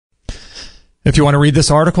If you want to read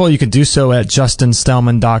this article, you can do so at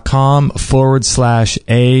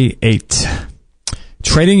justinstellman.com/A8.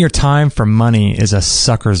 Trading your time for money is a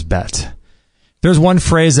sucker's bet. There's one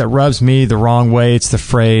phrase that rubs me the wrong way. It's the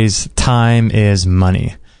phrase, time is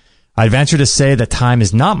money. I'd venture to say that time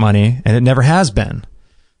is not money, and it never has been.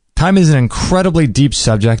 Time is an incredibly deep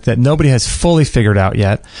subject that nobody has fully figured out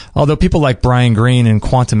yet, although people like Brian Greene in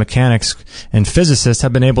quantum mechanics and physicists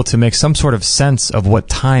have been able to make some sort of sense of what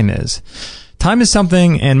time is. Time is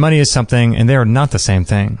something, and money is something, and they are not the same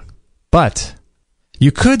thing. But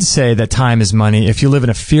you could say that time is money if you live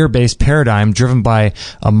in a fear-based paradigm driven by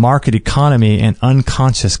a market economy and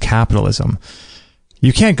unconscious capitalism.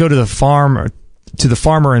 You can't go to the farmer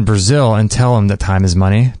in Brazil and tell him that time is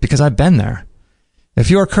money, because I've been there.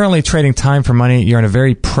 If you are currently trading time for money, you're in a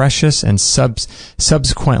very precious and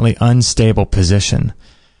subsequently unstable position.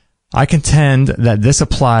 I contend that this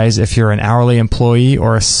applies if you're an hourly employee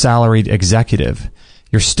or a salaried executive.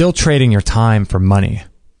 You're still trading your time for money.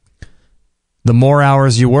 The more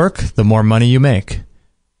hours you work, the more money you make.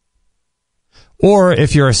 Or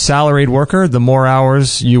if you're a salaried worker, the more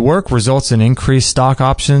hours you work results in increased stock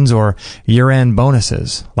options or year-end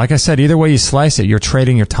bonuses. Like I said, either way you slice it, you're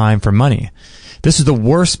trading your time for money. This is the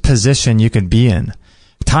worst position you could be in.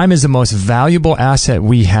 Time is the most valuable asset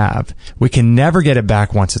we have. We can never get it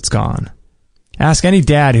back once it's gone. Ask any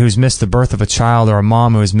dad who's missed the birth of a child or a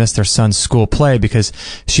mom who has missed their son's school play because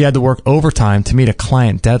she had to work overtime to meet a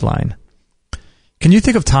client deadline. Can you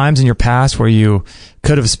think of times in your past where you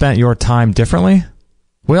could have spent your time differently?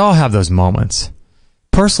 We all have those moments.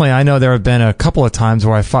 Personally, I know there have been a couple of times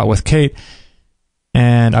where I fought with Kate,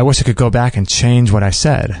 and I wish I could go back and change what I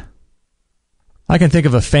said. I can think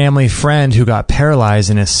of a family friend who got paralyzed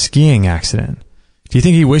in a skiing accident. Do you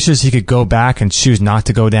think he wishes he could go back and choose not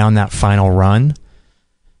to go down that final run?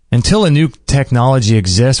 Until a new technology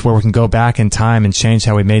exists where we can go back in time and change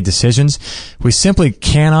how we made decisions, we simply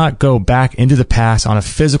cannot go back into the past on a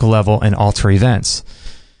physical level and alter events.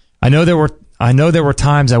 I know there were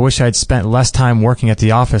times I wish I had spent less time working at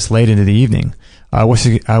the office late into the evening. I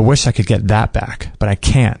wish I could get that back, but I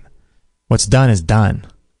can't. What's done is done.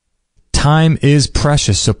 Time is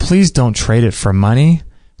precious, so please don't trade it for money.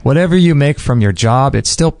 Whatever you make from your job, it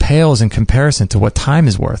still pales in comparison to what time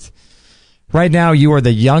is worth. Right now, you are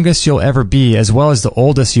the youngest you'll ever be, as well as the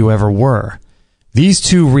oldest you ever were. These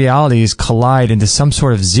two realities collide into some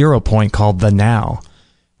sort of 0 point called the now.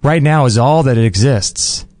 Right now is all that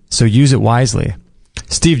exists, so use it wisely.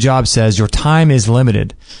 Steve Jobs says, your time is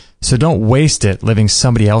limited, so don't waste it living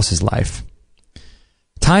somebody else's life.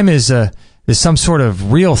 Time is some sort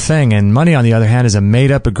of real thing, and money, on the other hand, is a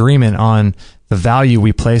made-up agreement on the value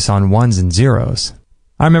we place on ones and zeros.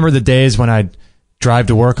 I remember the days when I'd drive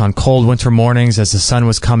to work on cold winter mornings as the sun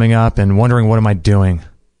was coming up and wondering, what am I doing?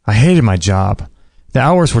 I hated my job. The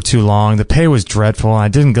hours were too long, the pay was dreadful, and I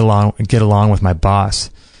didn't get along with my boss.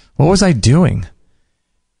 What was I doing?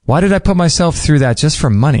 Why did I put myself through that just for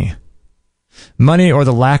money? Money, or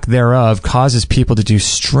the lack thereof, causes people to do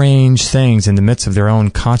strange things in the midst of their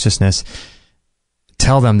own consciousness.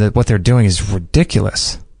 Tell them that what they're doing is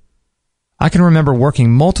ridiculous. I can remember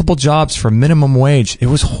working multiple jobs for minimum wage. It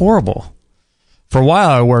was horrible. For a while,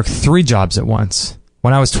 I worked 3 jobs at once.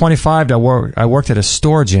 When I was 25, I worked at a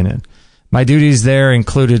storage unit. My duties there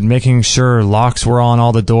included making sure locks were on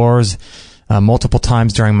all the doors. Multiple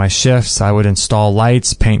times during my shifts, I would install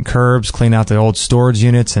lights, paint curbs, clean out the old storage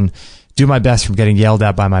units, and do my best from getting yelled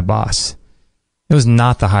at by my boss. It was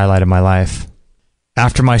not the highlight of my life.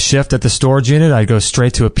 After my shift at the storage unit, I'd go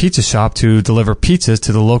straight to a pizza shop to deliver pizzas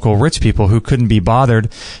to the local rich people who couldn't be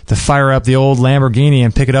bothered to fire up the old Lamborghini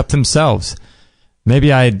and pick it up themselves.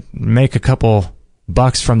 Maybe I'd make a couple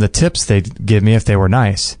bucks from the tips they'd give me if they were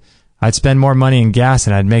nice. I'd spend more money in gas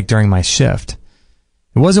than I'd make during my shift.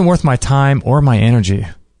 It wasn't worth my time or my energy.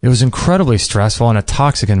 It was incredibly stressful and a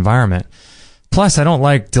toxic environment. Plus, I don't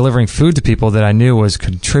like delivering food to people that I knew was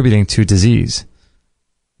contributing to disease.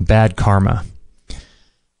 Bad karma.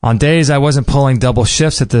 On days I wasn't pulling double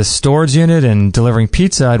shifts at the storage unit and delivering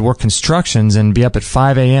pizza, I'd work constructions and be up at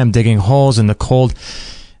 5 a.m. digging holes in the cold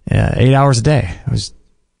 8 hours a day. It was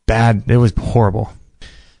bad. It was horrible.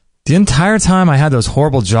 The entire time I had those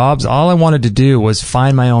horrible jobs, all I wanted to do was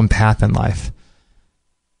find my own path in life.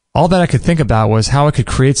 All that I could think about was how I could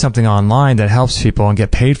create something online that helps people and get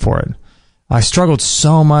paid for it. I struggled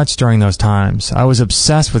so much during those times. I was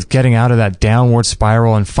obsessed with getting out of that downward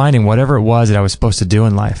spiral and finding whatever it was that I was supposed to do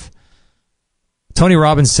in life. Tony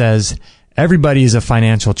Robbins says, everybody is a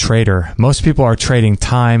financial trader. Most people are trading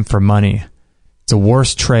time for money. It's the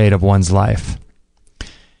worst trade of one's life.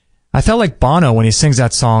 I felt like Bono when he sings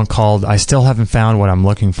that song called I Still Haven't Found What I'm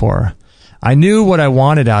Looking For. I knew what I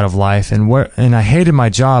wanted out of life and I hated my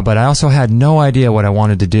job, but I also had no idea what I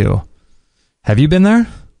wanted to do. Have you been there?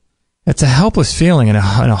 It's a helpless feeling and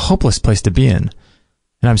a hopeless place to be in.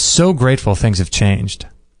 And I'm so grateful things have changed.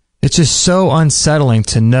 It's just so unsettling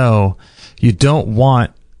to know you don't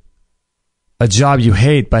want a job you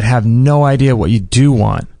hate, but have no idea what you do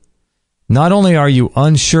want. Not only are you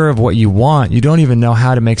unsure of what you want, you don't even know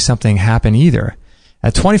how to make something happen either.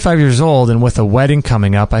 At 25 years old and with a wedding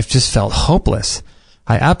coming up, I've just felt hopeless.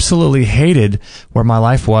 I absolutely hated where my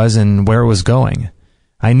life was and where it was going.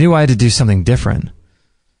 I knew I had to do something different.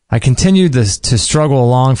 I continued to struggle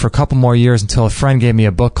along for a couple more years until a friend gave me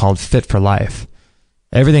a book called Fit for Life.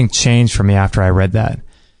 Everything changed for me after I read that.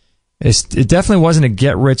 It definitely wasn't a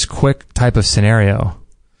get-rich-quick type of scenario.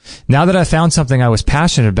 Now that I found something I was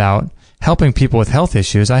passionate about, helping people with health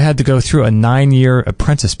issues, I had to go through a 9-year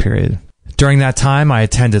apprentice period. During that time, I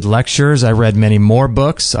attended lectures, I read many more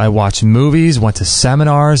books, I watched movies, went to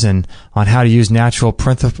seminars on how to use natural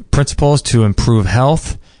principles to improve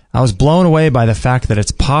health. I was blown away by the fact that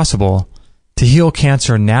it's possible to heal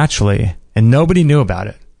cancer naturally, and nobody knew about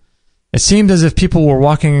it. It seemed as if people were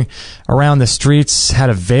walking around the streets, had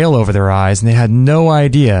a veil over their eyes, and they had no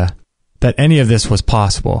idea that any of this was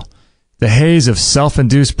possible. The haze of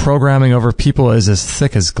self-induced programming over people is as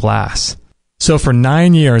thick as glass. So for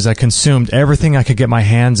 9 years, I consumed everything I could get my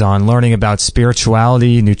hands on, learning about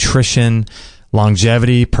spirituality, nutrition,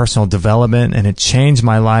 longevity, personal development, and it changed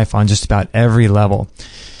my life on just about every level.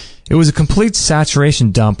 It was a complete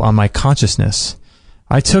saturation dump on my consciousness.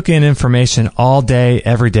 I took in information all day,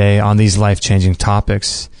 every day on these life-changing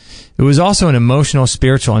topics. It was also an emotional,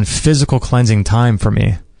 spiritual, and physical cleansing time for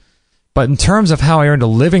me. But in terms of how I earned a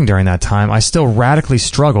living during that time, I still radically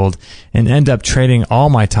struggled and ended up trading all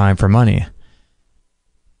my time for money.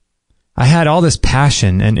 I had all this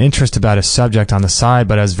passion and interest about a subject on the side,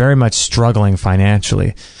 but I was very much struggling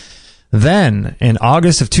financially. Then, in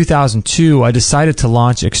August of 2002, I decided to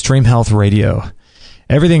launch Extreme Health Radio.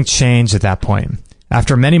 Everything changed at that point.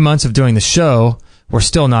 After many months of doing the show, we're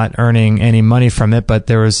still not earning any money from it, but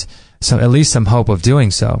there was at least some hope of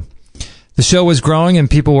doing so. The show was growing and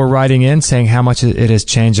people were writing in saying how much it has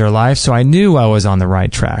changed their life, so I knew I was on the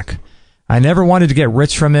right track. I never wanted to get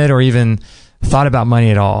rich from it or even thought about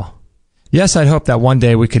money at all. Yes, I'd hoped that one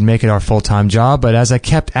day we could make it our full-time job, but as I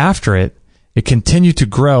kept after it, it continued to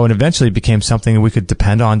grow and eventually became something we could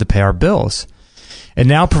depend on to pay our bills. It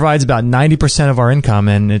now provides about 90% of our income,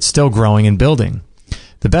 and it's still growing and building.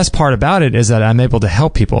 The best part about it is that I'm able to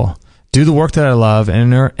help people, do the work that I love,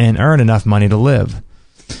 and earn enough money to live.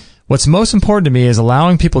 What's most important to me is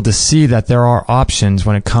allowing people to see that there are options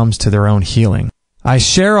when it comes to their own healing. I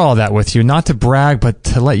share all that with you, not to brag, but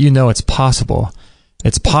to let you know it's possible.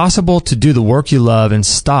 It's possible to do the work you love and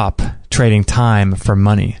stop trading time for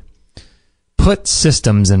money. Put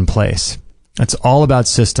systems in place. It's all about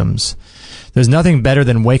systems. There's nothing better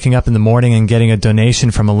than waking up in the morning and getting a donation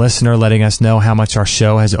from a listener letting us know how much our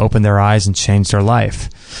show has opened their eyes and changed their life.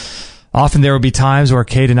 Often there would be times where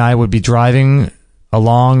Kate and I would be driving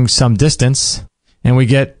along some distance and we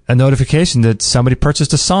get a notification that somebody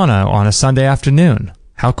purchased a sauna on a Sunday afternoon.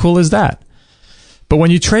 How cool is that? But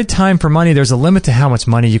when you trade time for money, there's a limit to how much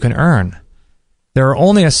money you can earn. There are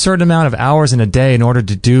only a certain amount of hours in a day in order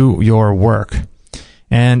to do your work.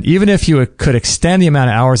 And even if you could extend the amount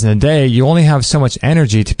of hours in a day, you only have so much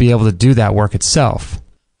energy to be able to do that work itself.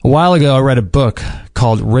 A while ago, I read a book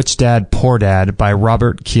called Rich Dad, Poor Dad by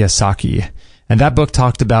Robert Kiyosaki. And that book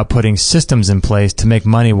talked about putting systems in place to make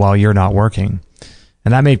money while you're not working.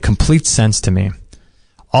 And that made complete sense to me.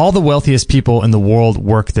 All the wealthiest people in the world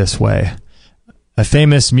work this way. A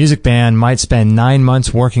famous music band might spend 9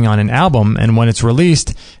 months working on an album, and when it's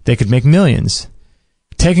released, they could make millions.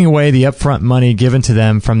 Taking away the upfront money given to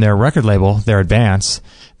them from their record label, their advance,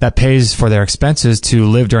 that pays for their expenses to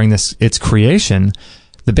live during its creation,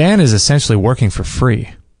 the band is essentially working for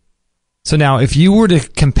free. So now, if you were to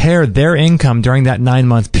compare their income during that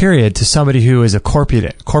 9-month period to somebody who is a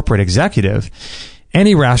corporate executive,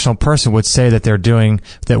 any rational person would say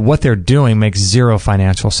that what they're doing makes zero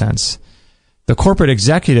financial sense. The corporate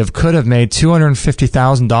executive could have made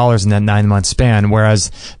 $250,000 in that 9-month span,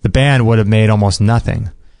 whereas the band would have made almost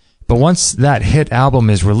nothing. But once that hit album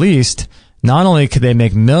is released, not only could they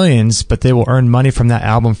make millions, but they will earn money from that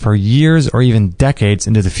album for years or even decades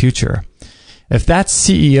into the future. If that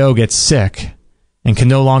CEO gets sick and can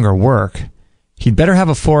no longer work, he'd better have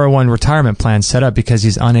a 401 retirement plan set up because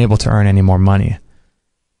he's unable to earn any more money.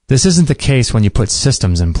 This isn't the case when you put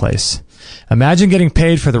systems in place. Imagine getting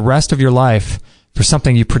paid for the rest of your life for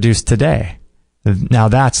something you produce today. Now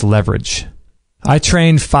that's leverage. I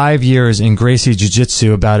trained 5 years in Gracie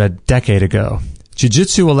Jiu-Jitsu about a decade ago.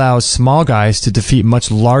 Jiu-Jitsu allows small guys to defeat much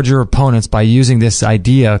larger opponents by using this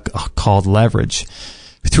idea called leverage.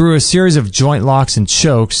 Through a series of joint locks and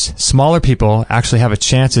chokes, smaller people actually have a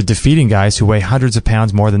chance of defeating guys who weigh hundreds of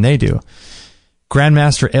pounds more than they do.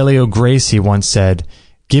 Grandmaster Elio Gracie once said,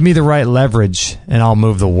 "Give me the right leverage and I'll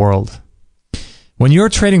move the world." When you're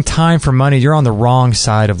trading time for money, you're on the wrong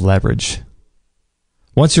side of leverage.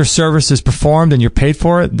 Once your service is performed and you're paid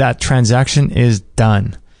for it, that transaction is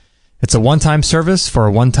done. It's a one-time service for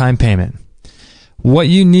a one-time payment. What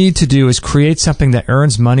you need to do is create something that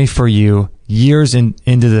earns money for you years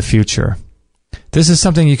into the future. This is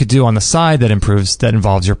something you could do on the side that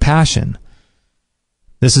involves your passion.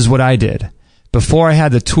 This is what I did. Before I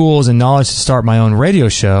had the tools and knowledge to start my own radio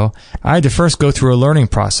show, I had to first go through a learning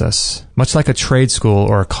process, much like a trade school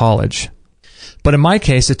or a college. But in my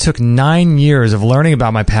case, it took 9 years of learning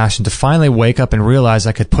about my passion to finally wake up and realize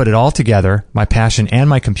I could put it all together, my passion and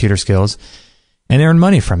my computer skills, and earn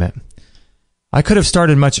money from it. I could have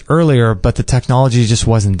started much earlier, but the technology just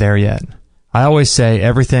wasn't there yet. I always say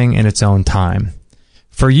everything in its own time.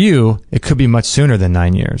 For you, it could be much sooner than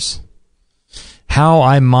 9 years. How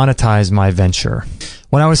I monetize my venture.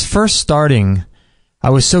 When I was first starting, I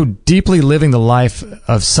was so deeply living the life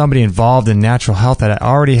of somebody involved in natural health that I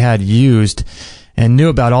already had used and knew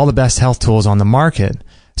about all the best health tools on the market.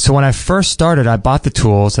 So when I first started, I bought the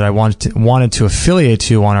tools that I wanted to affiliate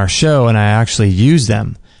to on our show, and I actually used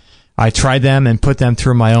them. I tried them and put them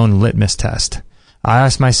through my own litmus test. I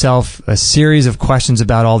asked myself a series of questions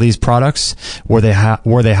about all these products. Were they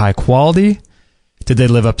high quality? Did they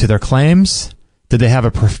live up to their claims? Did they have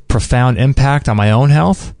a profound impact on my own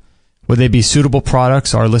health? Would they be suitable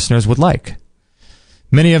products our listeners would like?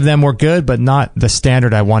 Many of them were good, but not the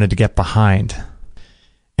standard I wanted to get behind.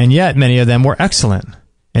 And yet, many of them were excellent.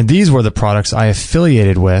 And these were the products I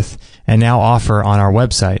affiliated with and now offer on our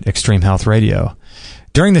website, Extreme Health Radio.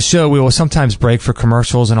 During the show, we will sometimes break for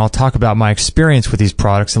commercials, and I'll talk about my experience with these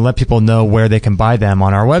products and let people know where they can buy them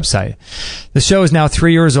on our website. The show is now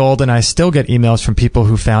 3 years old, and I still get emails from people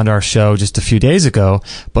who found our show just a few days ago,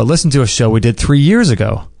 but listened to a show we did 3 years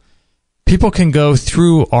ago. People can go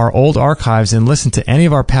through our old archives and listen to any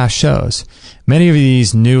of our past shows. Many of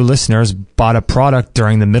these new listeners bought a product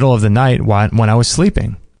during the middle of the night when I was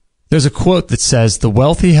sleeping. There's a quote that says, "The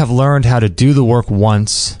wealthy have learned how to do the work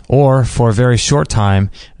once or for a very short time,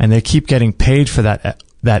 and they keep getting paid for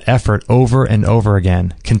that effort over and over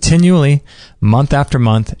again, continually, month after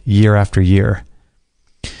month, year after year."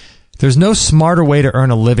 There's no smarter way to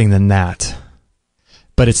earn a living than that.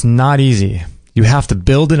 But it's not easy. You have to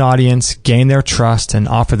build an audience, gain their trust, and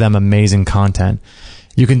offer them amazing content.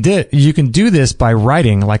 You can do this by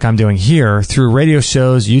writing, like I'm doing here, through radio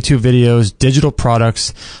shows, YouTube videos, digital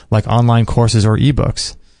products like online courses or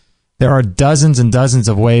ebooks. There are dozens and dozens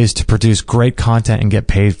of ways to produce great content and get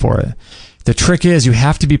paid for it. The trick is you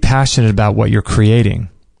have to be passionate about what you're creating.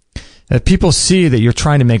 If people see that you're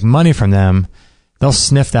trying to make money from them, they'll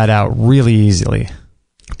sniff that out really easily.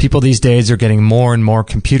 People these days are getting more and more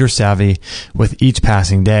computer savvy with each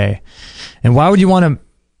passing day. And why would you want to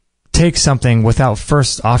take something without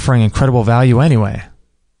first offering incredible value anyway?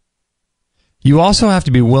 You also have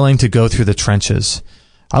to be willing to go through the trenches.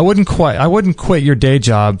 I wouldn't quit your day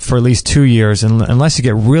job for at least 2 years unless you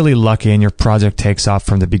get really lucky and your project takes off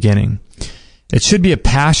from the beginning. It should be a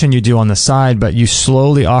passion you do on the side, but you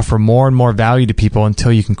slowly offer more and more value to people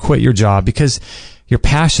until you can quit your job because your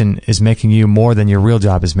passion is making you more than your real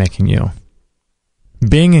job is making you.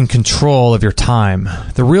 Being in control of your time.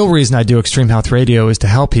 The real reason I do Extreme Health Radio is to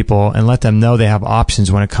help people and let them know they have options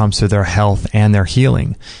when it comes to their health and their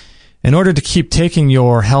healing. In order to keep taking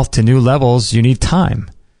your health to new levels, you need time.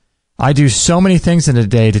 I do so many things in a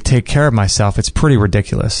day to take care of myself, it's pretty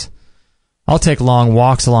ridiculous. I'll take long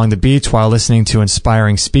walks along the beach while listening to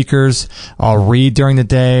inspiring speakers. I'll read during the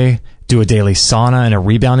day, do a daily sauna and a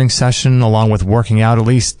rebounding session, along with working out at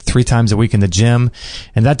least 3 times a week in the gym.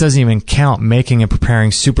 And that doesn't even count making and preparing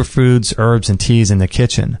superfoods, herbs, and teas in the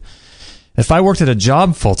kitchen. If I worked at a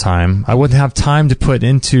job full-time, I wouldn't have time to put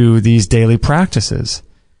into these daily practices.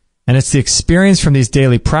 And it's the experience from these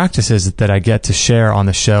daily practices that I get to share on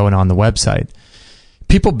the show and on the website.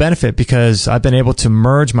 People benefit because I've been able to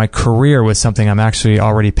merge my career with something I'm actually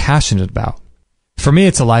already passionate about. For me,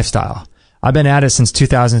 it's a lifestyle. I've been at it since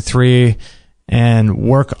 2003 and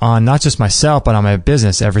work on not just myself, but on my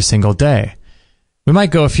business every single day. We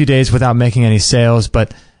might go a few days without making any sales,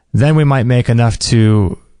 but then we might make enough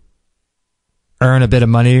to earn a bit of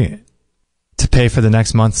money to pay for the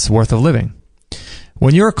next month's worth of living.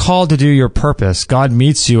 When you're called to do your purpose, God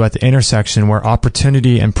meets you at the intersection where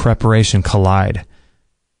opportunity and preparation collide.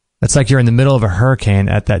 It's like you're in the middle of a hurricane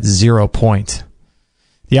at that 0 point.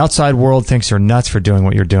 The outside world thinks you're nuts for doing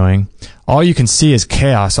what you're doing. All you can see is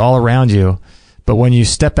chaos all around you. But when you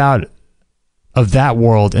step out of that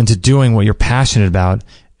world into doing what you're passionate about,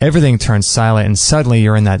 everything turns silent and suddenly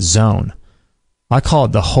you're in that zone. I call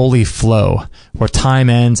it the holy flow, where time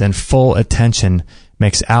ends and full attention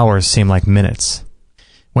makes hours seem like minutes.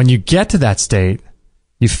 When you get to that state,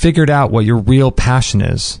 you've figured out what your real passion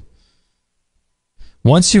is.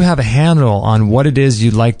 Once you have a handle on what it is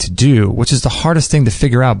you'd like to do, which is the hardest thing to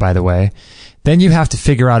figure out, by the way, then you have to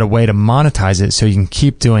figure out a way to monetize it so you can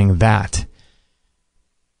keep doing that.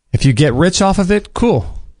 If you get rich off of it,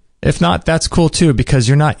 cool. If not, that's cool too, because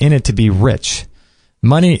you're not in it to be rich.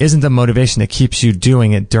 Money isn't the motivation that keeps you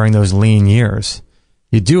doing it during those lean years.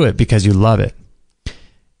 You do it because you love it.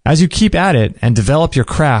 As you keep at it and develop your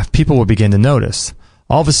craft, people will begin to notice.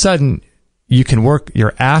 All of a sudden, you can work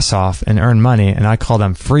your ass off and earn money, and I call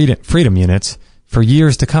them freedom units, for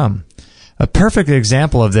years to come. A perfect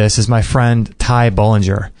example of this is my friend Ty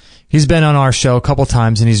Bollinger. He's been on our show a couple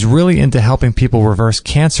times, and he's really into helping people reverse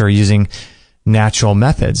cancer using natural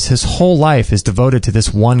methods. His whole life is devoted to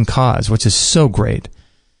this one cause, which is so great.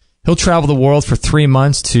 He'll travel the world for 3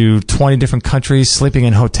 months to 20 different countries, sleeping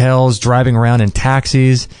in hotels, driving around in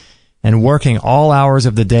taxis, and working all hours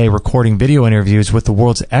of the day recording video interviews with the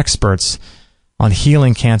world's experts on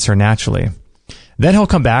healing cancer naturally. Then he'll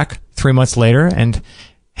come back 3 months later and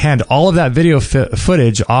hand all of that video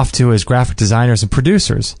footage off to his graphic designers and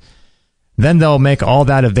producers. Then they'll make all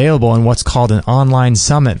that available in what's called an online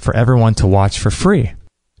summit for everyone to watch for free.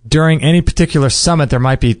 During any particular summit, there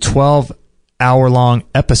might be 12-hour-long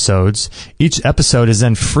episodes. Each episode is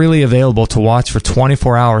then freely available to watch for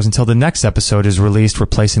 24 hours until the next episode is released,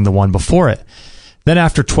 replacing the one before it. Then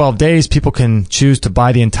after 12 days, people can choose to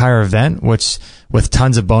buy the entire event, which with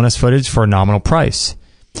tons of bonus footage for a nominal price.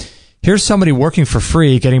 Here's somebody working for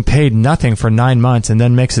free, getting paid nothing for 9 months, and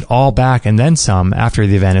then makes it all back and then some after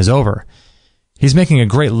the event is over. He's making a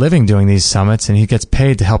great living doing these summits, and he gets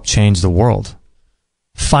paid to help change the world.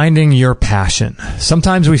 Finding your passion.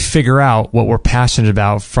 Sometimes we figure out what we're passionate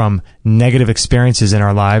about from negative experiences in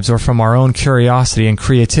our lives or from our own curiosity and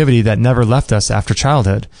creativity that never left us after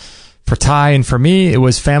childhood. For Ty and for me, it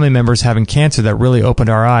was family members having cancer that really opened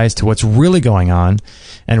our eyes to what's really going on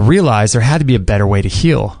and realized there had to be a better way to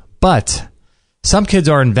heal. But some kids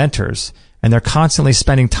are inventors, and they're constantly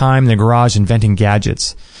spending time in the garage inventing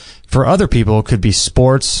gadgets. For other people, it could be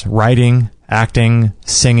sports, writing, acting,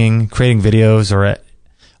 singing, creating videos, or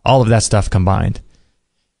all of that stuff combined.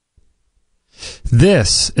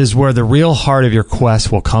 This is where the real heart of your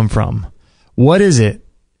quest will come from. What is it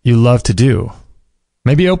you love to do?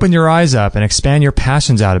 Maybe open your eyes up and expand your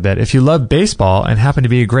passions out a bit. If you love baseball and happen to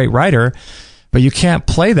be a great writer, but you can't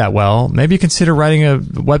play that well, maybe consider writing a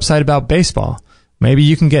website about baseball. Maybe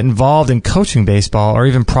you can get involved in coaching baseball or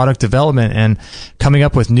even product development and coming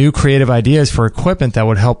up with new creative ideas for equipment that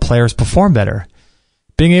would help players perform better.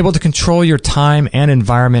 Being able to control your time and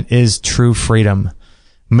environment is true freedom.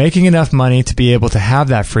 Making enough money to be able to have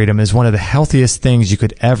that freedom is one of the healthiest things you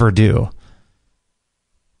could ever do.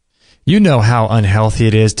 You know how unhealthy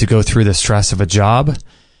it is to go through the stress of a job.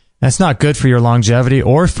 That's not good for your longevity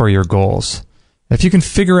or for your goals. If you can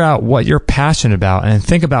figure out what you're passionate about and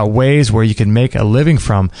think about ways where you can make a living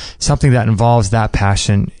from something that involves that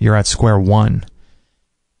passion, you're at square one.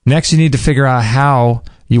 Next, you need to figure out how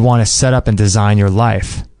you want to set up and design your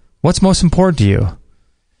life. What's most important to you?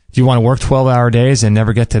 Do you want to work 12-hour days and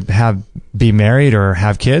never get to be married or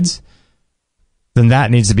have kids? Then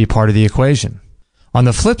that needs to be part of the equation. On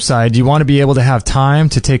the flip side, do you want to be able to have time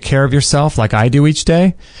to take care of yourself like I do each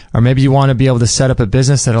day? Or maybe you want to be able to set up a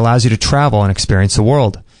business that allows you to travel and experience the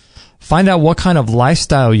world. Find out what kind of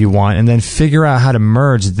lifestyle you want and then figure out how to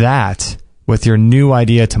merge that with your new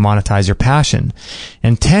idea to monetize your passion.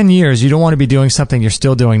 In 10 years, you don't want to be doing something you're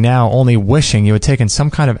still doing now, only wishing you had taken some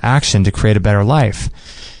kind of action to create a better life.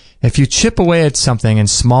 If you chip away at something in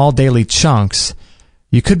small daily chunks,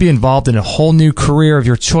 you could be involved in a whole new career of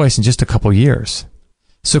your choice in just a couple years.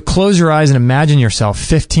 So close your eyes and imagine yourself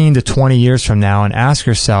 15 to 20 years from now and ask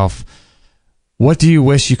yourself, what do you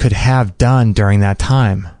wish you could have done during that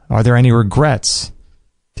time? Are there any regrets?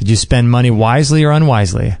 Did you spend money wisely or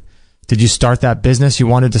unwisely? Did you start that business you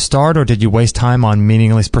wanted to start, or did you waste time on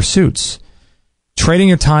meaningless pursuits? Trading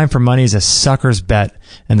your time for money is a sucker's bet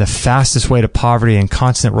and the fastest way to poverty and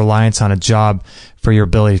constant reliance on a job for your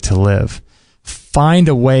ability to live. Find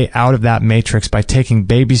a way out of that matrix by taking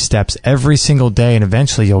baby steps every single day, and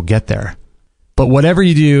eventually you'll get there. But whatever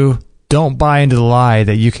you do, don't buy into the lie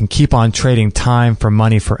that you can keep on trading time for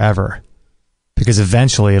money forever, because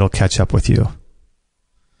eventually it'll catch up with you.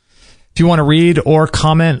 If you want to read or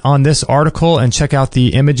comment on this article and check out the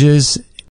images